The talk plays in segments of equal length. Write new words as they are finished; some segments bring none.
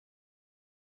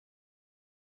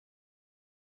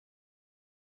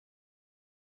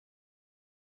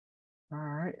All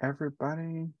right,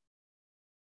 everybody.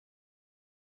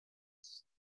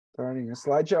 Starting a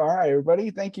slideshow. All right,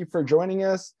 everybody. Thank you for joining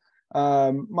us.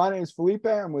 My name is Felipe.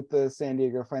 I'm with the San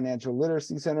Diego Financial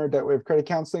Literacy Center, DebtWave Credit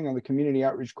Counseling. I'm the Community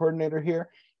Outreach Coordinator here.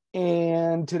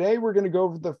 And today we're going to go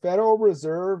over the Federal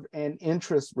Reserve and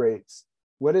interest rates.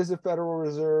 What is the Federal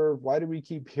Reserve? Why do we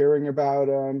keep hearing about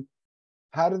them?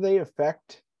 How do they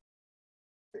affect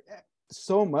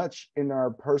so much in our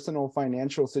personal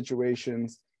financial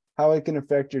situations? How it can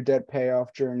affect your debt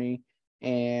payoff journey,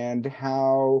 and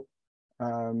how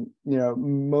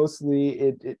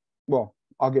mostly well,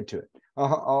 I'll get to it.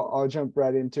 I'll jump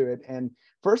right into it. And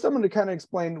first, I'm going to kind of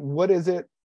explain what is it,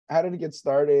 how did it get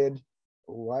started,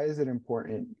 why is it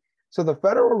important? So the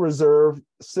Federal Reserve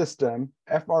System,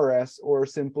 FRS, or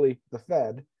simply the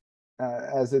Fed,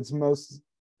 as it's most,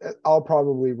 I'll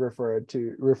probably refer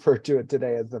to it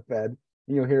today as the Fed.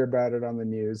 You'll hear about it on the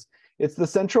news. It's the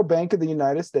central bank of the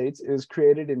United States. It was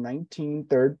created in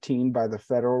 1913 by the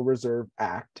Federal Reserve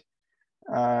Act.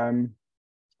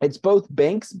 It's both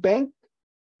banks' bank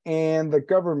and the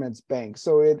government's bank.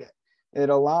 So it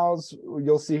allows,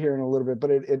 you'll see here in a little bit,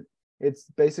 but it's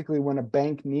basically when a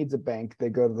bank needs a bank, they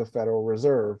go to the Federal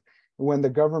Reserve. When the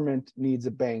government needs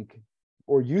a bank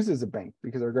or uses a bank,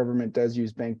 because our government does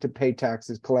use bank to pay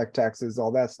taxes, collect taxes,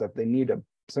 all that stuff, they need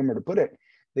somewhere to put it.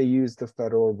 They use the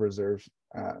Federal Reserve,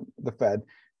 the Fed,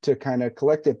 to kind of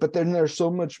collect it. But then there's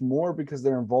so much more because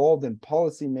they're involved in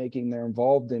policy making. They're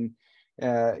involved in,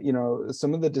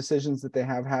 some of the decisions that they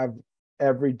have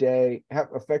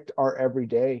affect our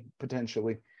everyday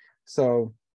potentially.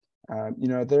 So,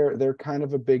 they're kind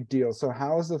of a big deal. So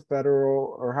how is the Fed?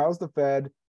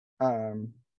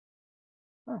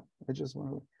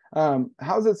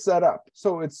 How's it set up?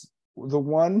 So it's the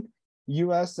one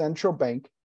U.S. central bank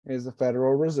is the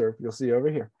Federal Reserve. You'll see over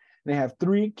here. They have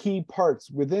three key parts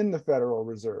within the Federal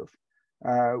Reserve.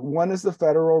 One is the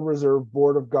Federal Reserve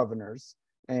Board of Governors,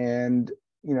 and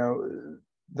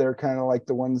they're kind of like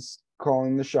the ones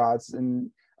calling the shots. And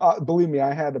believe me,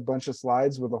 I had a bunch of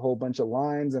slides with a whole bunch of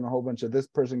lines and a whole bunch of this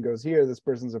person goes here, this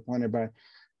person's appointed by,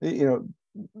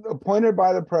 appointed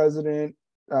by the president,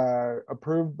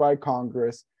 approved by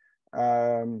Congress.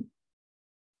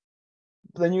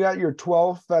 Then you got your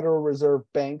 12 Federal Reserve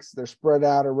banks. They're spread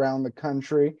out around the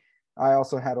country. I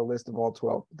also had a list of all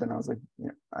 12. But then I was like,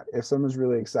 if someone's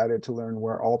really excited to learn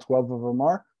where all 12 of them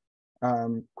are,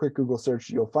 quick Google search,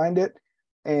 you'll find it.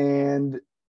 And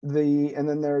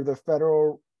then they're the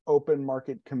Federal Open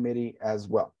Market Committee as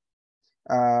well.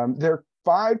 Their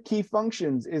 5 key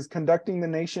functions is conducting the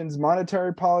nation's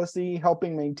monetary policy,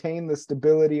 helping maintain the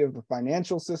stability of the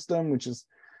financial system, which is,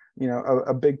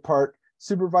 a big part.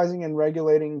 Supervising and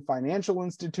regulating financial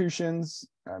institutions,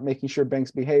 making sure banks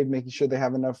behave, making sure they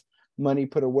have enough money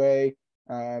put away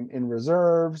in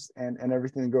reserves and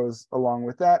everything that goes along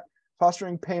with that.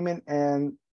 Fostering payment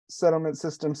and settlement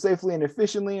systems safely and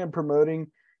efficiently, and promoting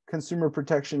consumer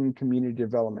protection and community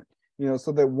development.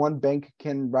 So that one bank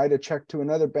can write a check to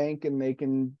another bank and they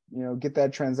can, get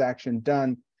that transaction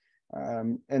done.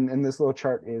 And this little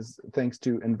chart is thanks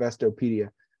to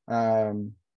Investopedia.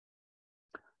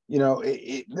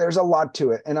 There's a lot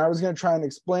to it, and I was going to try and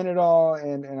explain it all,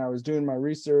 and I was doing my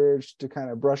research to kind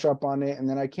of brush up on it, and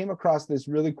then I came across this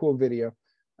really cool video,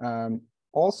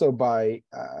 also by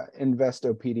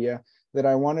Investopedia, that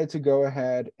I wanted to go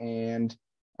ahead and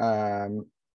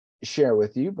share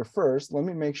with you. But first, let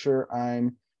me make sure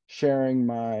I'm sharing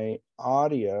my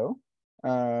audio.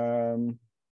 So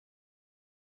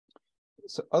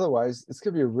otherwise, it's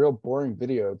going to be a real boring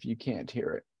video if you can't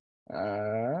hear it.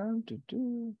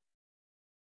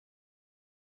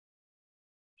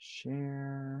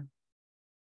 Share.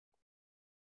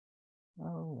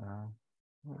 Oh wow.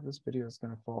 Well, this video is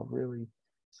going to fall really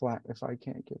flat if I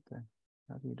can't get there.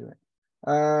 How do you do it?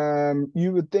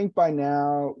 You would think by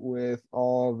now, with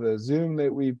all the Zoom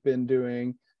that we've been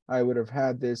doing, I would have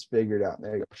had this figured out.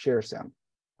 There you go. Share sound.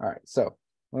 All right. So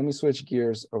let me switch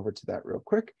gears over to that real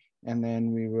quick, and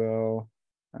then we will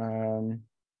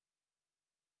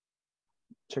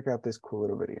check out this cool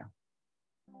little video.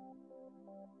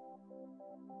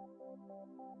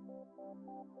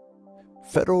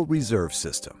 Federal Reserve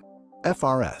System,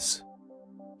 FRS.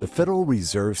 The Federal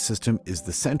Reserve System is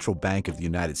the central bank of the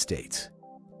United States.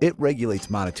 It regulates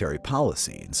monetary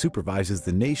policy and supervises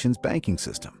the nation's banking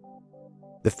system.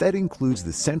 The Fed includes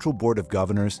the Central Board of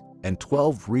Governors and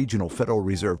 12 regional Federal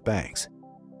Reserve banks.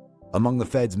 Among the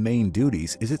Fed's main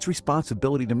duties is its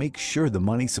responsibility to make sure the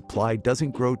money supply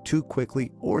doesn't grow too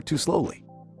quickly or too slowly.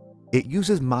 It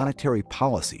uses monetary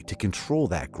policy to control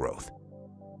that growth.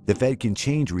 The Fed can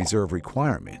change reserve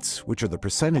requirements, which are the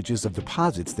percentages of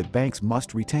deposits that banks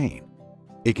must retain,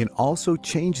 It can also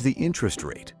change the interest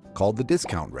rate, called the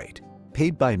discount rate,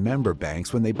 paid by member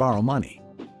banks when they borrow money.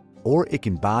 Or it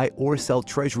can buy or sell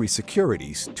Treasury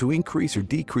securities to increase or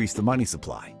decrease the money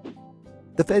supply.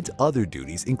 The Fed's other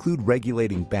duties include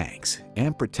regulating banks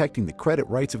and protecting the credit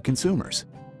rights of consumers.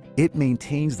 It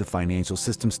maintains the financial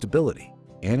system's stability,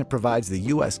 and it provides the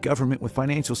U.S. government with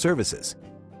financial services.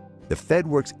 The Fed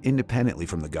works independently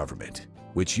from the government,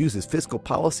 which uses fiscal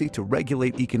policy to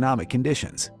regulate economic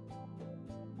conditions.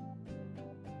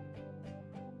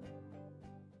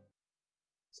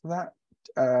 So that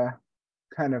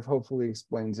kind of hopefully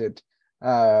explains it.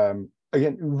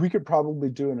 Again, we could probably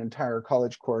do an entire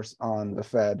college course on the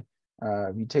Fed.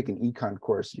 If you take an econ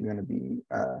course, you're going to be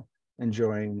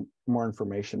enjoying more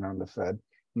information on the Fed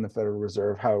and the Federal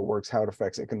Reserve, how it works, how it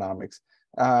affects economics.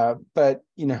 But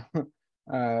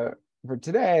for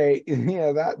today,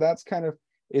 that's kind of,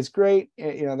 it's great.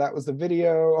 That was the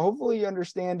video. Hopefully you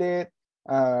understand it.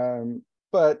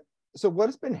 But so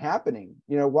what's been happening?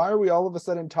 Why are we all of a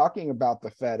sudden talking about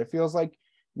the Fed? It feels like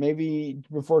maybe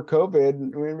before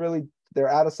COVID, really they're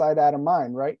out of sight, out of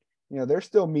mind, right? They're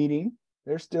still meeting.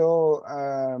 They're still,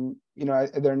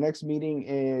 their next meeting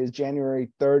is January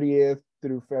 30th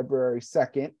through February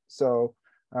 2nd. So,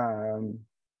 they'll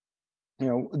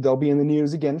be in the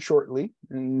news again shortly.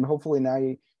 And hopefully now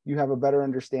you have a better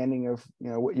understanding of,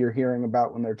 what you're hearing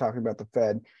about when they're talking about the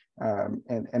Fed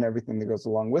and everything that goes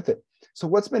along with it. So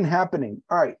what's been happening?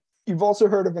 All right. You've also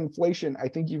heard of inflation. I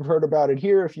think you've heard about it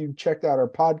here. If you've checked out our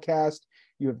podcast,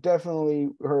 you have definitely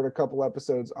heard a couple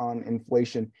episodes on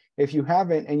inflation. If you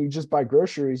haven't, and you just buy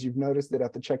groceries, you've noticed it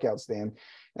at the checkout stand.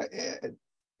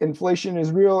 Inflation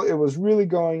is real. It was really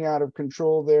going out of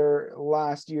control there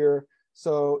last year.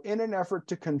 So in an effort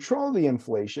to control the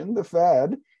inflation, the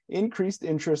Fed increased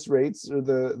interest rates, or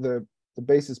the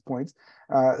basis points,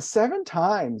 7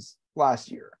 times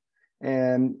last year.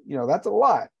 And, that's a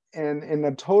lot. And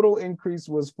the total increase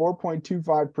was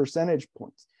 4.25 percentage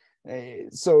points.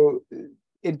 So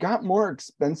it got more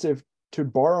expensive to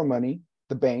borrow money,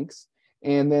 the banks,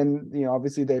 and then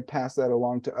obviously they pass that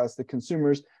along to us, the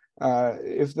consumers.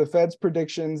 If the Fed's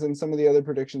predictions and some of the other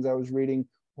predictions I was reading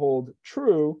hold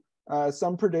true,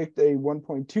 some predict a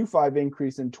 1.25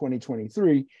 increase in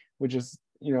 2023, which is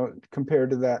compared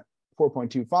to that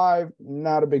 4.25,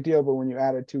 not a big deal. But when you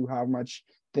add it to how much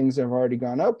things have already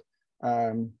gone up,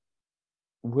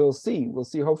 we'll see.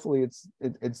 Hopefully it's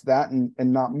that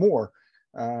and not more.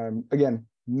 Again,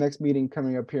 next meeting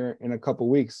coming up here in a couple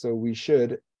weeks, so we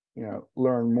should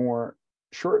learn more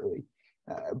shortly.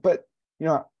 But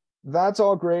that's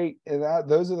all great.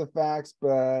 Those are the facts.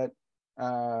 But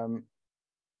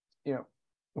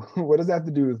what does that have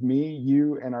to do with me,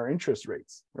 you, and our interest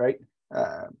rates, right?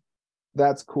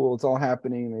 That's cool. It's all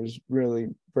happening. There's really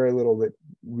very little that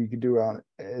we could do on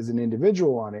as an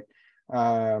individual on it.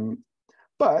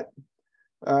 But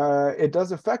it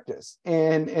does affect us.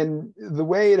 And the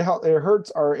way it hurts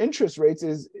our interest rates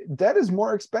is debt is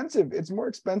more expensive. It's more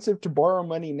expensive to borrow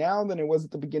money now than it was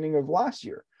at the beginning of last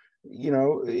year.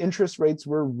 Interest rates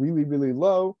were really, really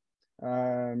low.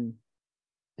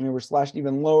 Were slashed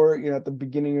even lower, at the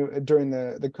beginning during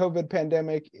the COVID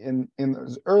pandemic in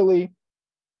those early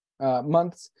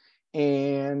months.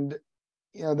 And,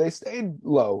 they stayed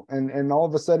low. And all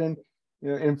of a sudden,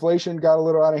 inflation got a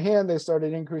little out of hand. They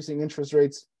started increasing interest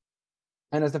rates.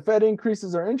 And as the Fed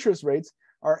increases our interest rates,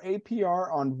 our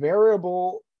APR on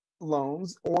variable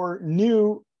loans or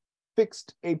new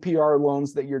fixed APR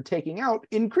loans that you're taking out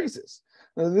increases.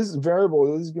 Now, this is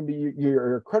variable. This is going to be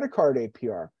your credit card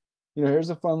APR. Here's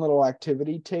a fun little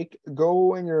activity.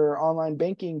 Go in your online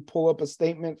banking, pull up a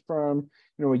statement from,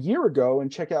 a year ago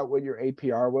and check out what your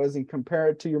APR was and compare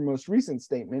it to your most recent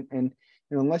statement. And,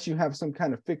 unless you have some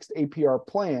kind of fixed APR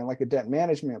plan, like a debt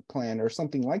management plan or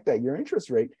something like that, your interest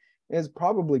rate has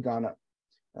probably gone up.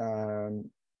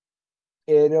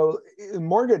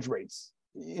 Mortgage rates,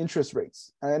 interest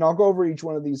rates, and I'll go over each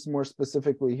one of these more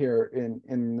specifically here in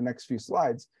the next few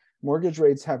slides. Mortgage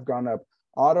rates have gone up.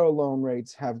 Auto loan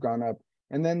rates have gone up,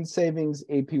 and then savings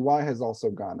APY has also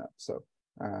gone up. So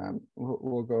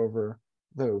we'll go over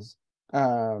those.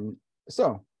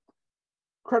 So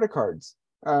credit cards.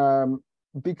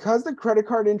 Because the credit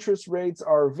card interest rates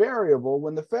are variable,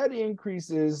 when the Fed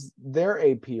increases their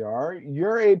APR,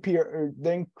 your APR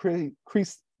then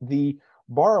increase the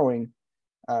borrowing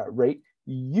rate,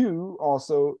 you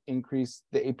also increase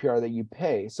the APR that you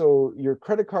pay. So your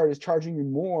credit card is charging you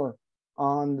more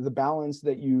on the balance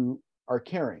that you are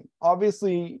carrying.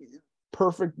 Obviously,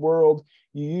 perfect world,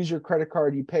 you use your credit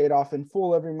card, you pay it off in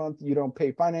full every month, you don't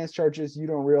pay finance charges, you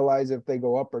don't realize if they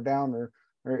go up or down or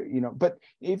or, but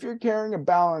if you're carrying a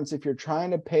balance, if you're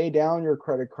trying to pay down your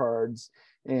credit cards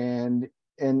and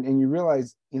you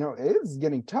realize, it is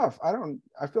getting tough.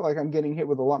 I feel like I'm getting hit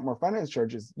with a lot more finance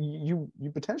charges. You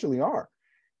potentially are.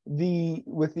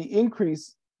 With the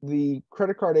increase, the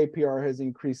credit card APR has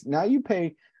increased. Now you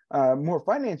pay more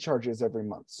finance charges every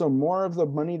month. So more of the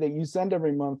money that you send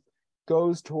every month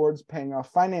goes towards paying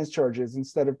off finance charges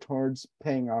instead of towards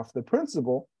paying off the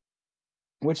principal,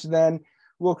 which then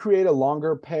will create a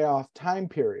longer payoff time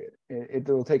period. It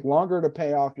will take longer to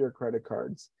pay off your credit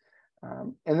cards.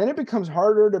 And then it becomes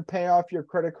harder to pay off your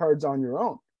credit cards on your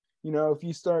own.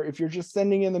 If you're just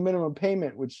sending in the minimum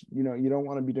payment, which, you don't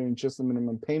want to be doing just the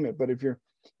minimum payment, but if you're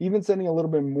even sending a little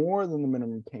bit more than the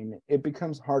minimum payment, it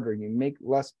becomes harder. You make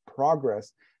less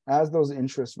progress as those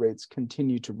interest rates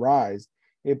continue to rise.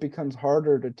 It becomes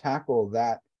harder to tackle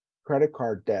that credit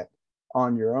card debt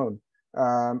on your own.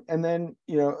 And then,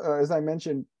 as I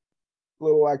mentioned,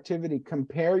 little activity,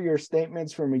 compare your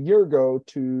statements from a year ago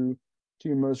to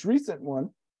your most recent one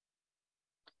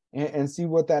and see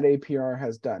what that APR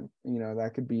has done.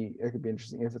 That could be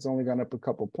interesting. If it's only gone up a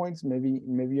couple points, maybe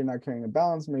you're not carrying a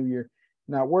balance, maybe you're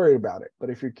not worried about it. But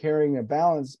if you're carrying a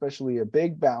balance, especially a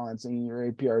big balance, and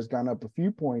your APR has gone up a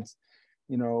few points,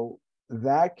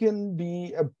 that can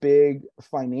be a big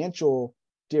financial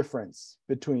difference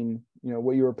between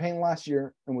what you were paying last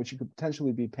year and what you could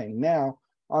potentially be paying now,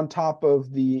 on top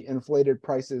of the inflated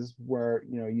prices where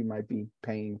you might be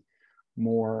paying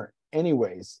more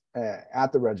anyways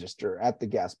at the register, at the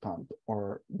gas pump,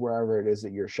 or wherever it is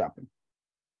that you're shopping.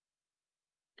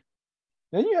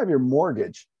 Then you have your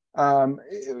mortgage.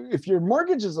 If your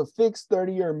mortgage is a fixed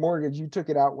 30-year mortgage, you took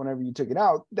it out whenever you took it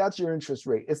out, that's your interest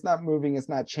rate. It's not moving, it's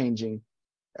not changing.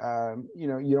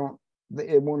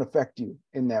 It won't affect you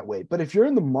in that way. But if you're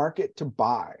in the market to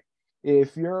buy,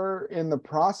 if you're in the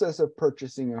process of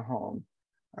purchasing a home,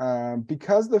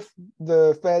 because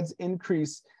the feds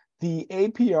increase the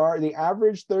APR, the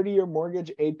average 30-year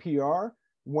mortgage APR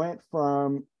went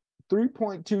from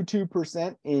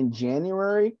 3.22% in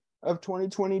January of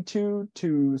 2022 to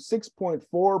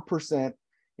 6.4%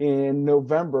 in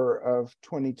November of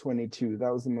 2022.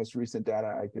 That was the most recent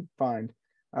data I could find.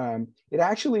 It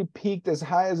actually peaked as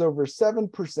high as over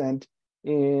 7%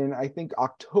 in, I think,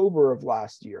 October of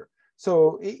last year.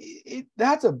 So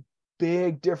that's a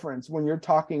big difference when you're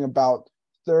talking about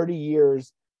 30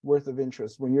 years worth of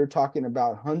interest, when you're talking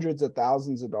about hundreds of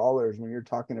thousands of dollars, when you're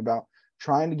talking about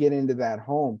trying to get into that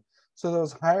home. So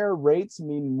those higher rates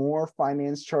mean more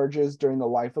finance charges during the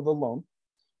life of the loan,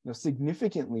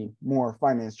 significantly more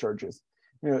finance charges.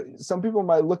 Some people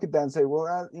might look at that and say,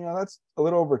 well, that's a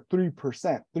little over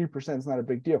 3%. 3% is not a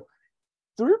big deal.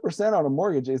 3% on a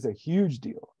mortgage is a huge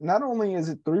deal. Not only is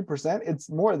it 3%, it's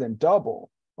more than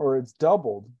double, or it's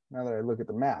doubled. Now that I look at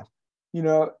the math,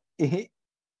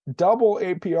 double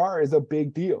APR is a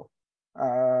big deal.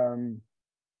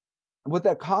 What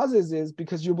that causes is,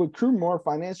 because you'll accrue more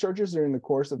finance charges during the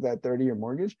course of that 30-year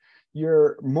mortgage,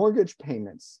 your mortgage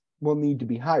payments will need to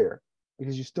be higher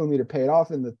because you still need to pay it off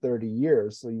in the 30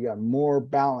 years. So you got more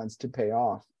balance to pay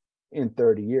off in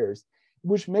 30 years,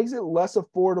 which makes it less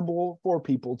affordable for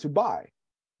people to buy.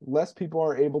 Less people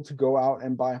are able to go out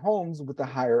and buy homes with a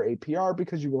higher APR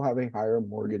because you will have a higher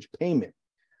mortgage payment.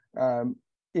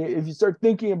 If you start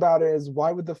thinking about it as,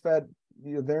 why would the Fed,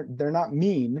 they're not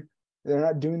mean. They're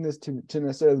not doing this to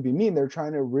necessarily be mean. They're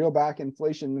trying to reel back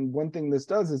inflation. And one thing this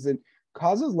does is it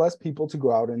causes less people to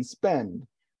go out and spend.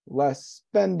 Less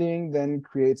spending then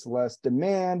creates less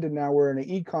demand. And now we're in an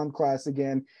econ class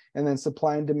again. And then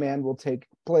supply and demand will take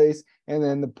place. And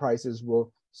then the prices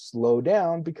will slow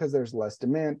down because there's less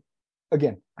demand.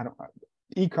 Again,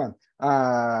 econ.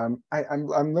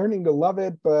 I'm learning to love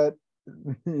it, but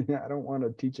I don't want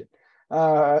to teach it.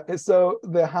 So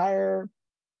the higher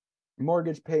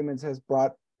mortgage payments has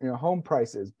brought home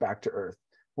prices back to earth,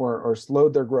 or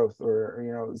slowed their growth,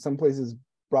 or some places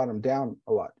brought them down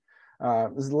a lot.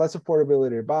 There's less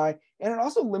affordability to buy, and it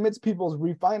also limits people's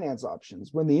refinance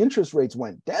options. When the interest rates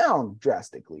went down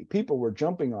drastically, people were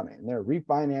jumping on it, and they're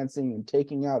refinancing and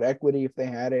taking out equity if they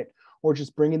had it, or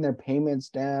just bringing their payments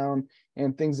down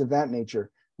and things of that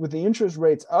nature. With the interest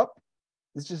rates up,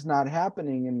 it's just not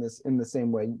happening in the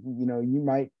same way.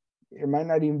 It might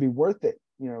not even be worth it,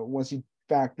 once you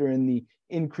factor in the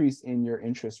increase in your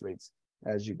interest rates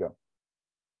as you go.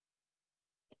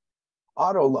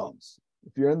 Auto loans.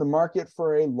 If you're in the market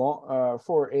for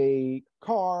a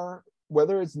car,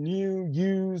 whether it's new,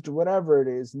 used, whatever it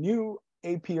is, new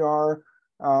APR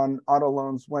on auto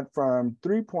loans went from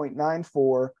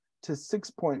 3.94 to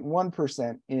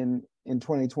 6.1% in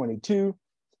 2022.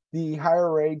 The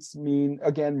higher rates mean,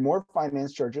 again, more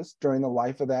finance charges during the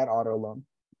life of that auto loan.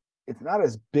 It's not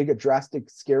as big a drastic,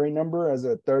 scary number as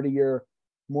a 30-year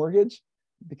mortgage,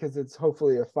 because it's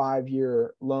hopefully a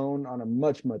 5-year loan on a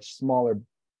much, much smaller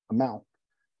amount.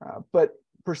 But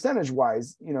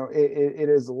percentage-wise, it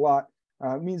is a lot.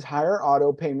 It means higher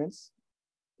auto payments.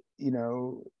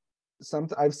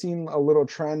 I've seen a little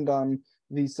trend on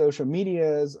these social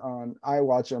medias. I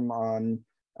watch them on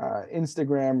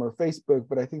Instagram or Facebook,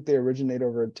 but I think they originate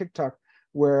over TikTok,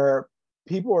 where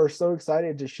people are so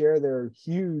excited to share their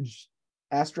huge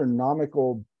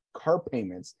astronomical car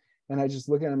payments. And I just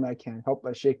look at them and I can't help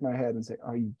but shake my head and say,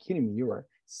 are you kidding me? You are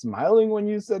smiling when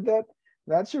you said that?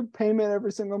 That's your payment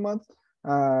every single month?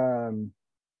 But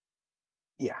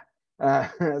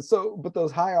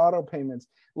those high auto payments,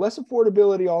 less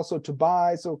affordability also to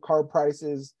buy. So car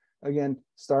prices, again,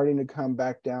 starting to come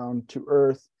back down to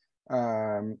earth.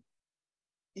 And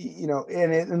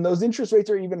those interest rates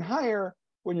are even higher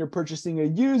when you're purchasing a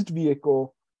used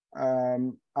vehicle. I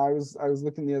was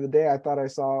looking the other day, I thought I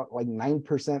saw like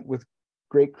 9% with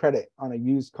great credit on a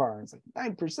used car. And it's like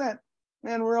 9%,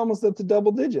 man, we're almost up to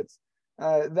double digits.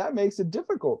 That makes it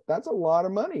difficult. That's a lot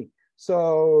of money.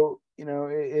 So,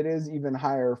 it is even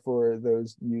higher for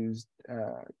those used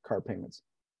car payments.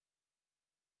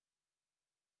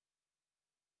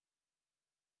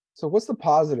 So what's the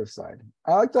positive side?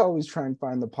 I like to always try and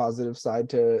find the positive side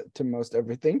to most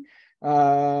everything.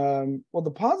 Well, the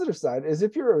positive side is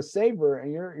if you're a saver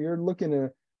and you're looking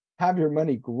to have your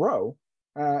money grow,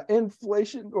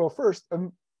 inflation, well, first,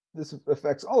 this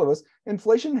affects all of us.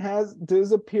 Inflation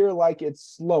does appear like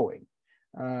it's slowing.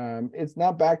 It's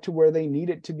not back to where they need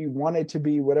it to be, want it to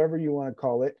be, whatever you want to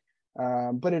call it.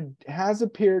 But it has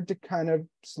appeared to kind of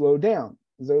slow down.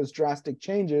 Those drastic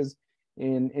changes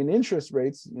in interest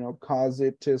rates, cause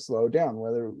it to slow down,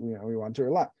 whether we want to or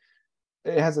not.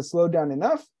 It hasn't slowed down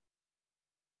enough.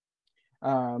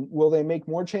 Will they make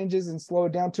more changes and slow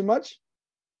it down too much?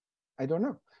 I don't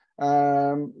know.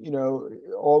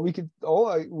 All we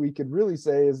could really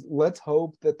say is let's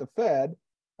hope that the Fed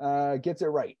gets it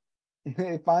right.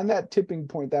 They find that tipping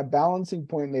point, that balancing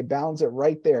point, and they balance it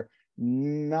right there.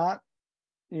 Not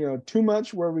too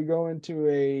much where we go into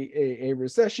a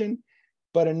recession,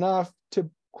 but enough to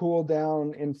cool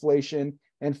down inflation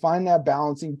and find that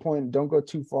balancing point. Don't go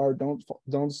too far.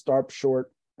 Don't start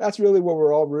short. That's really what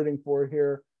we're all rooting for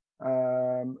here.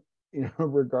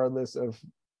 Regardless of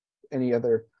any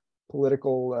other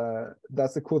political.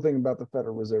 That's the cool thing about the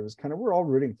Federal Reserve is kind of we're all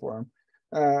rooting for them.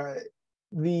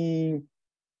 The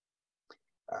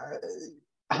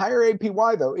higher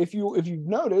APY though, if you've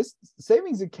noticed,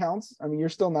 savings accounts, I mean, you're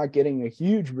still not getting a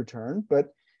huge return,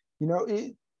 but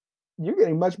you're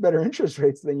getting much better interest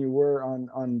rates than you were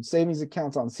on savings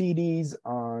accounts, on CDs,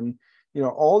 on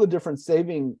all the different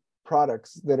saving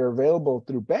products that are available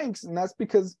through banks, and that's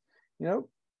because the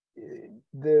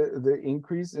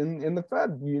increase in the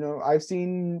Fed. I've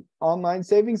seen online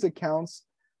savings accounts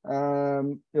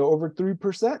over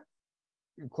 3%,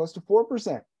 close to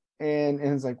 4%. And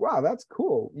it's like, wow, that's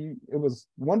cool. It was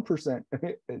 1%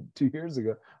 2 years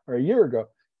ago or a year ago,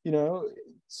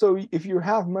 So if you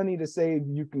have money to save,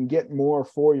 you can get more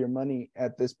for your money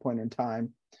at this point in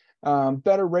time.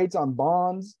 Better rates on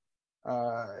bonds,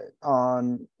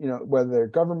 on whether they're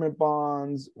government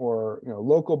bonds or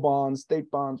local bonds,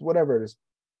 state bonds, whatever it is.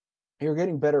 You're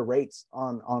getting better rates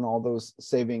on all those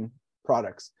saving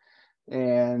products,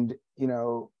 and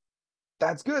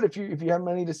that's good if you have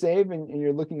money to save and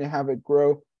you're looking to have it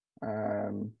grow.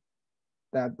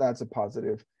 That's a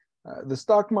positive. The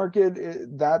stock market,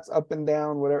 that's up and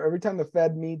down, whatever. Every time the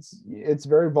Fed meets, it's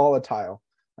very volatile.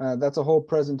 That's a whole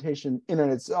presentation in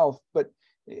and itself. But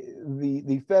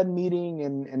the Fed meeting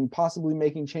and possibly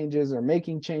making changes or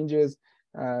making changes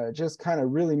just kind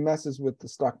of really messes with the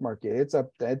stock market. It's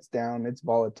up, it's down, it's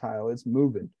volatile, it's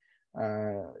moving.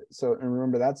 And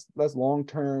remember, that's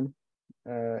long-term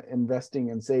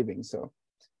investing and saving. So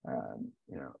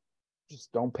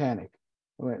just don't panic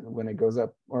when it goes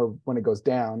up or when it goes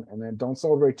down, and then don't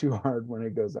celebrate too hard when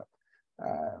it goes up.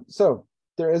 So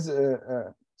there is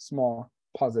a small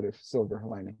positive silver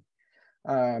lining.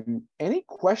 Any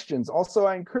questions? Also,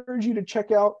 I encourage you to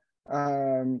check out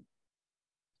the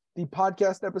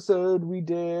podcast episode we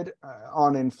did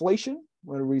on inflation,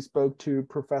 where we spoke to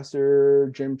Professor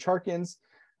Jim Charkins.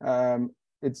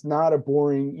 It's not a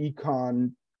boring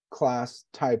econ class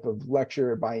type of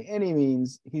lecture by any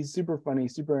means. He's super funny,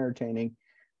 super entertaining.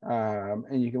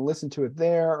 And you can listen to it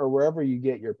there or wherever you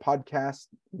get your podcast.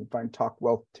 You can find Talk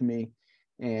Wealth to Me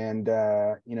and,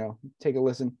 take a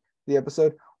listen to the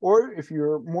episode. Or if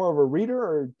you're more of a reader,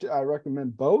 or I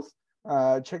recommend both,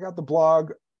 check out the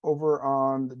blog over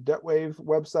on the DebtWave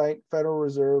website, Federal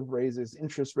Reserve raises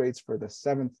interest rates for the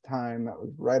 7th time. That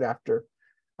was right after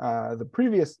the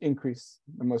previous increase,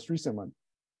 the most recent one.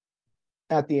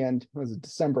 At the end was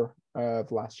December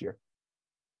of last year.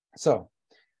 So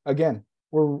again,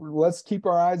 let's keep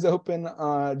our eyes open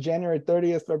January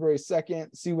 30th, February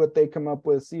 2nd, see what they come up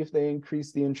with, see if they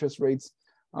increase the interest rates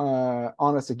on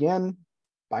us again,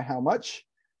 by how much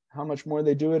more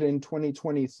they do it in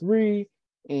 2023.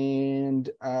 And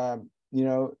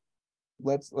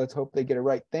let's hope they get it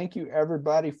right. Thank you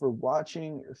everybody for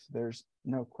watching. If there's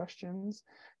no questions,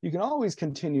 you can always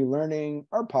continue learning.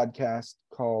 Our podcast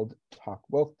called Talk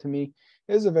Wealth to Me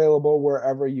is available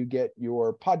wherever you get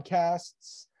your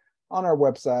podcasts, on our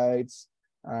websites,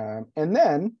 and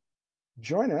then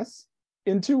join us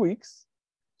in 2 weeks.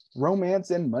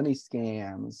 Romance and money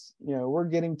scams. We're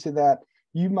getting to that.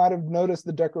 You might have noticed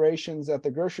the decorations at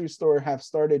the grocery store have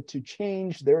started to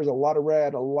change. There's a lot of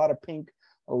red, a lot of pink,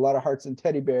 a lot of hearts and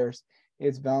teddy bears.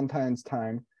 It's Valentine's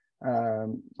time.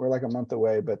 We're like a month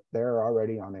away, but they're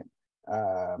already on it.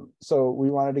 So we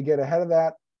wanted to get ahead of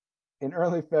that in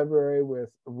early February with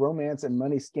romance and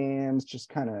money scams. Just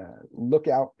kind of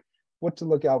what to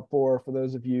look out for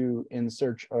those of you in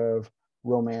search of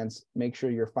romance. Make sure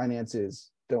your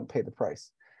finances don't pay the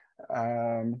price.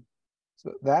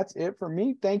 So that's it for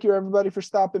me. Thank you everybody for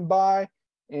stopping by,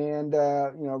 and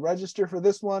register for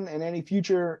this one and any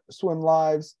future swim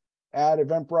lives at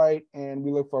Eventbrite, and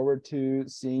we look forward to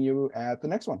seeing you at the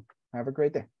next one. Have a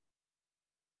great day.